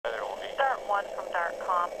1 from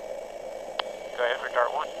DART.com. Go ahead for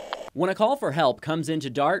DART 1. When a call for help comes into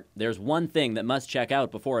DART, there's one thing that must check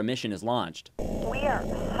out before a mission is launched. We are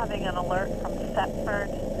having an alert from Thetford,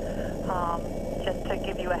 just to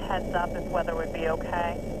give you a heads up if weather would be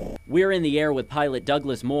okay. We're in the air with pilot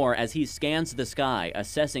Douglas Moore as he scans the sky,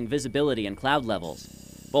 assessing visibility and cloud levels,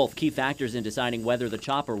 both key factors in deciding whether the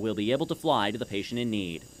chopper will be able to fly to the patient in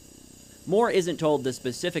need. Moore isn't told the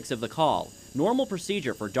specifics of the call, normal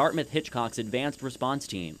procedure for Dartmouth-Hitchcock's advanced response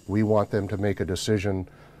team. We want them to make a decision.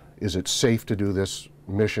 Is it safe to do this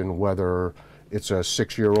mission, whether it's a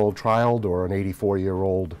 6-year-old child or an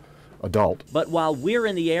 84-year-old adult? But while we're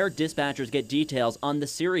in the air, dispatchers get details on the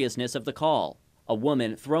seriousness of the call. A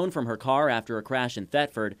woman thrown from her car after a crash in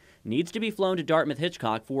Thetford needs to be flown to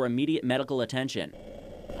Dartmouth-Hitchcock for immediate medical attention.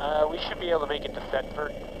 We should be able to make it to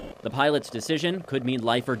Thetford. The pilot's decision could mean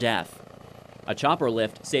life or death. A chopper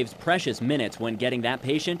lift saves precious minutes when getting that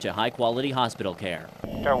patient to high-quality hospital care.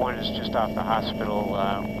 DART 1 is just off the hospital.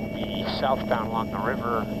 We'll be southbound along the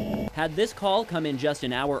river. Had this call come in just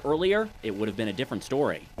an hour earlier, it would have been a different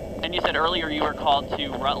story. And you said earlier you were called to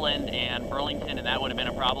Rutland and Burlington, and that would have been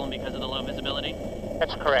a problem because of the low visibility?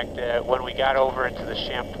 That's correct. When we got over into the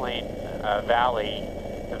Champlain Valley,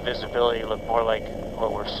 the visibility looked more like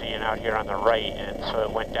what we're seeing out here on the right, and so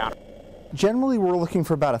it went down. Generally, we're looking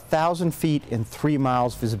for about 1,000 feet and 3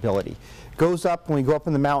 miles visibility. Goes up when we go up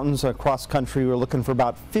in the mountains across country. We're looking for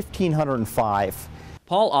about 1,505.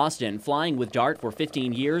 Paul Austin, flying with DART for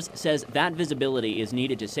 15 years, says that visibility is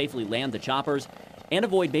needed to safely land the choppers and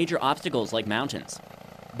avoid major obstacles like mountains.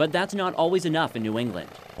 But that's not always enough in New England.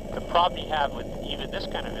 The problem you have with even this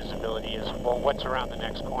kind of visibility is, well, what's around the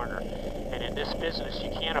next corner? And in this business, you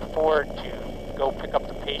can't afford to go pick up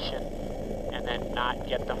the patient and then not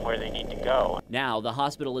get them where they need to go. Now, the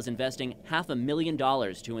hospital is investing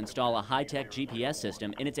 $500,000 to install a high-tech GPS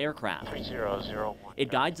system in its aircraft. 3001. It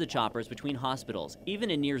guides the choppers between hospitals,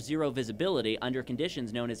 even in near-zero visibility under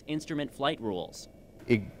conditions known as instrument flight rules.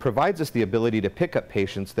 It provides us the ability to pick up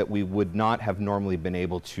patients that we would not have normally been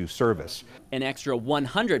able to service. An extra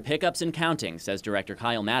 100 pickups and counting, says Director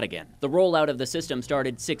Kyle Madigan. The rollout of the system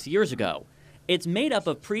started 6 years ago. It's made up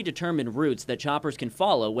of predetermined routes that choppers can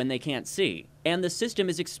follow when they can't see. And the system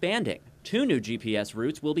is expanding. 2 new GPS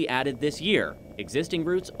routes will be added this year. Existing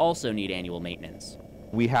routes also need annual maintenance.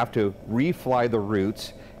 We have to refly the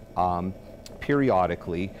routes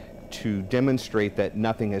periodically to demonstrate that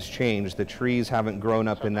nothing has changed. The trees haven't grown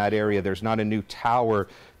up in that area. There's not a new tower.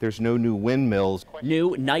 There's no new windmills.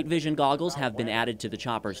 New night vision goggles have been added to the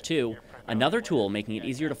choppers too, another tool making it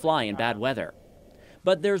easier to fly in bad weather.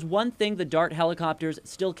 But there's one thing the DART helicopters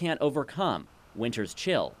still can't overcome: winter's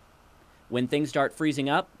chill. When things start freezing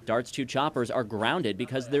up, DART's 2 choppers are grounded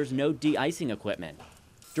because there's no de-icing equipment.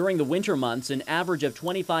 During the winter months, an average of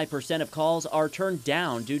 25% of calls are turned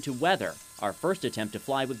down due to weather. Our first attempt to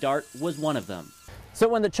fly with DART was one of them. So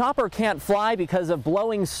when the chopper can't fly because of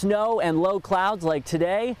blowing snow and low clouds like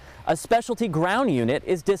today, a specialty ground unit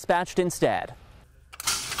is dispatched instead.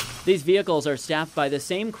 These vehicles are staffed by the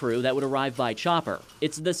same crew that would arrive by chopper.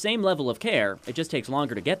 It's the same level of care, it just takes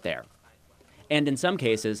longer to get there. And in some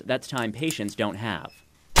cases, that's time patients don't have.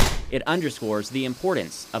 It underscores the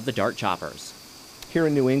importance of the DART choppers. Here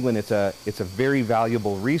in New England, it's a very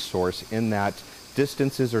valuable resource in that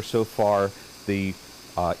distances are so far, the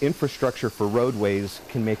infrastructure for roadways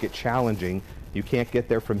can make it challenging. You can't get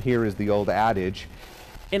there from here is the old adage.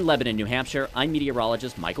 In Lebanon, New Hampshire, I'm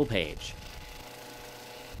meteorologist Michael Page.